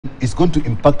it's going to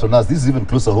impact on us. This is even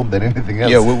closer home than anything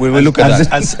else. Yeah, we'll look at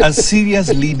that. As serious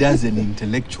leaders and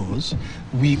intellectuals,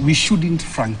 we shouldn't,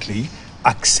 frankly,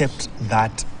 accept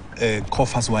that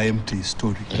coffers were empty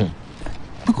story.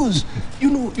 Because, you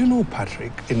know,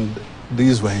 Patrick, and this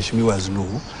is why Shemiwas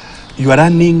know, you are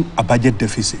running a budget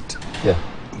deficit. Yeah.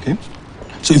 Okay?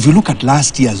 So if you look at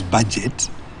last year's budget,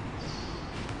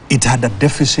 it had a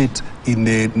deficit in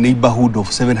the neighborhood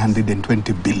of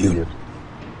 720 billion.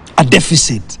 A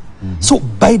deficit. So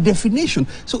by definition,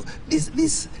 so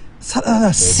this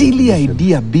silly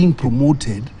idea being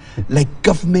promoted, like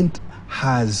government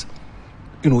has,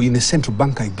 in the central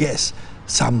bank, I guess,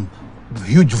 some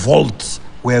huge vaults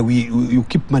where you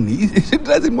keep money. It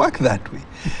doesn't work that way.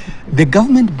 The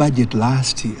government budget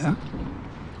last year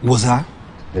was a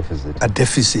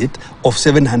deficit of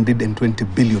 720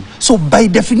 billion. So by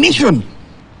definition,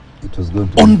 it was going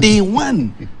to on day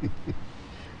one,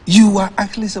 you are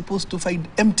actually supposed to find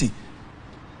empty.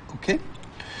 Okay?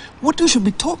 What you should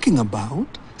be talking about,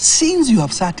 since you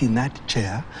have sat in that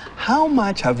chair, how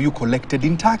much have you collected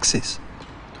in taxes?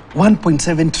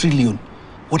 1.7 trillion.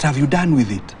 What have you done with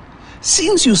it?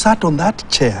 Since you sat on that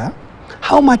chair,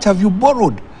 how much have you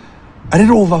borrowed? A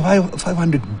little over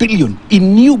 500 billion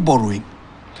in new borrowing.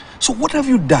 So what have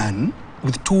you done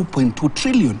with 2.2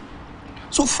 trillion?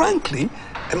 So frankly,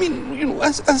 I mean,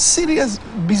 as serious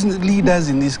business leaders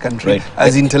in this country,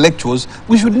 as intellectuals,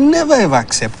 we should never ever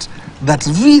accept that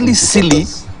really silly,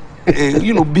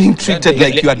 being treated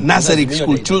like you are nursery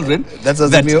school children, that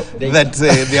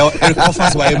their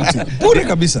coffers were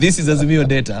empty. This is Azimio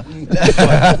data.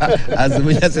 As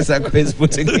Azimio is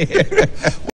putting here.